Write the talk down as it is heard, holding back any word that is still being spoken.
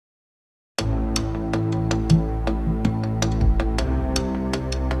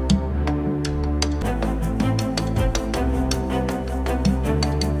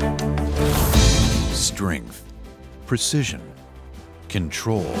precision,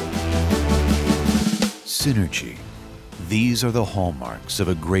 control, synergy. These are the hallmarks of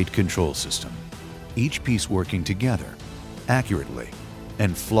a great control system, each piece working together, accurately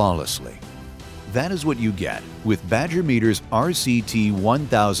and flawlessly. That is what you get with Badger Meter's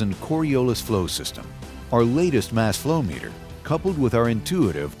RCT1000 Coriolis Flow System, our latest mass flow meter, coupled with our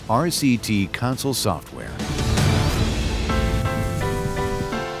intuitive RCT Console software.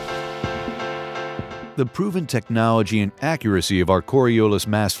 The proven technology and accuracy of our Coriolis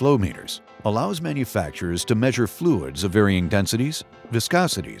mass flow meters allows manufacturers to measure fluids of varying densities,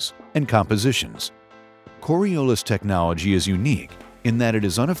 viscosities, and compositions. Coriolis technology is unique in that it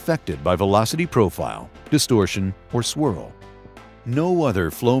is unaffected by velocity profile, distortion, or swirl. No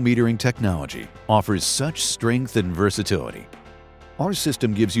other flow metering technology offers such strength and versatility. Our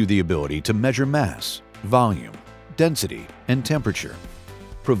system gives you the ability to measure mass, volume, density, and temperature,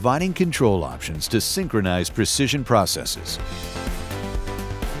 providing control options to synchronize precision processes.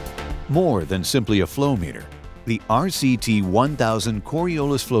 More than simply a flow meter, the RCT1000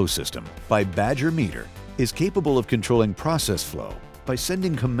 Coriolis Flow System by Badger Meter is capable of controlling process flow by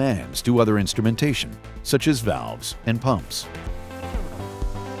sending commands to other instrumentation, such as valves and pumps.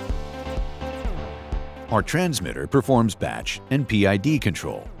 Our transmitter performs batch and PID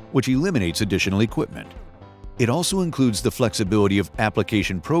control, which eliminates additional equipment. It also includes the flexibility of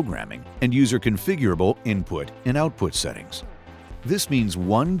application programming and user configurable input and output settings. This means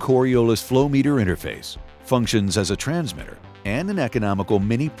one Coriolis flow meter interface functions as a transmitter and an economical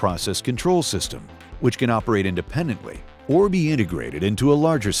mini-process control system, which can operate independently or be integrated into a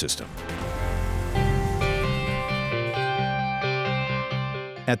larger system.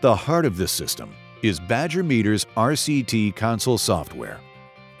 At the heart of this system is Badger Meter's RCT Console software.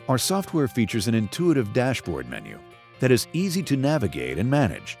 Our software features an intuitive dashboard menu that is easy to navigate and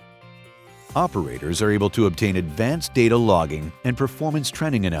manage. Operators are able to obtain advanced data logging and performance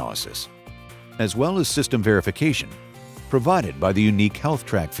trending analysis, as well as system verification, provided by the unique Health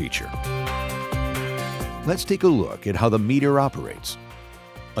Track feature. Let's take a look at how the meter operates.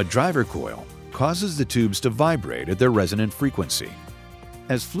 A driver coil causes the tubes to vibrate at their resonant frequency.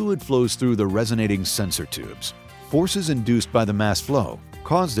 As fluid flows through the resonating sensor tubes, forces induced by the mass flow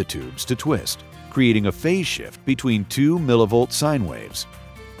cause the tubes to twist, creating a phase shift between 2 millivolt sine waves.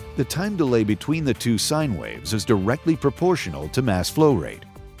 The time delay between the two sine waves is directly proportional to mass flow rate.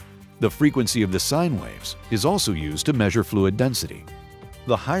 The frequency of the sine waves is also used to measure fluid density.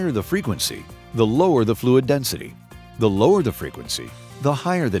 The higher the frequency, the lower the fluid density. The lower the frequency, the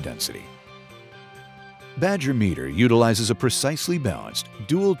higher the density. Badger Meter utilizes a precisely balanced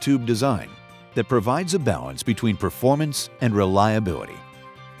dual-tube design that provides a balance between performance and reliability.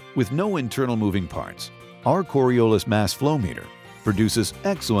 With no internal moving parts, our Coriolis mass flow meter produces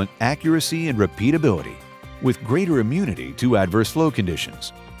excellent accuracy and repeatability with greater immunity to adverse flow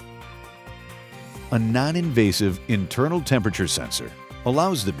conditions. A non-invasive internal temperature sensor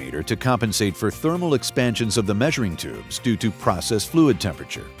allows the meter to compensate for thermal expansions of the measuring tubes due to process fluid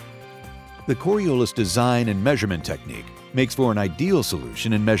temperature. The Coriolis design and measurement technique makes for an ideal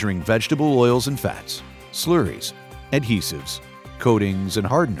solution in measuring vegetable oils and fats, slurries, adhesives, coatings and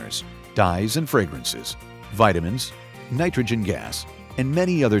hardeners, dyes and fragrances, vitamins, nitrogen gas, and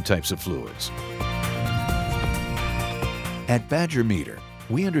many other types of fluids. At Badger Meter,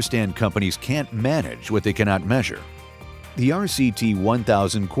 we understand companies can't manage what they cannot measure. The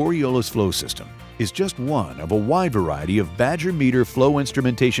RCT1000 Coriolis Flow System is just one of a wide variety of Badger Meter flow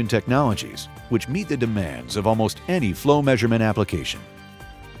instrumentation technologies which meet the demands of almost any flow measurement application.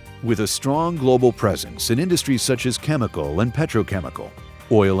 With a strong global presence in industries such as chemical and petrochemical,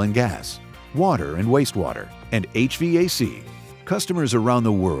 oil and gas, water and wastewater, and HVAC, customers around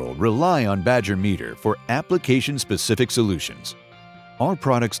the world rely on Badger Meter for application-specific solutions. Our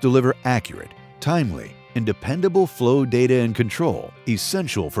products deliver accurate, timely, and dependable flow data and control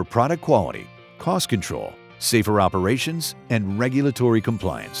essential for product quality, cost control, safer operations, and regulatory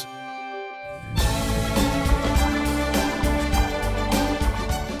compliance.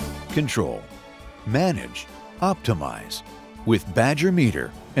 Control, manage, optimize with Badger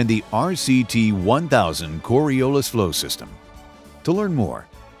Meter and the RCT1000 Coriolis Flow System. To learn more,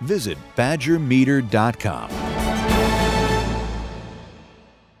 visit badgermeter.com.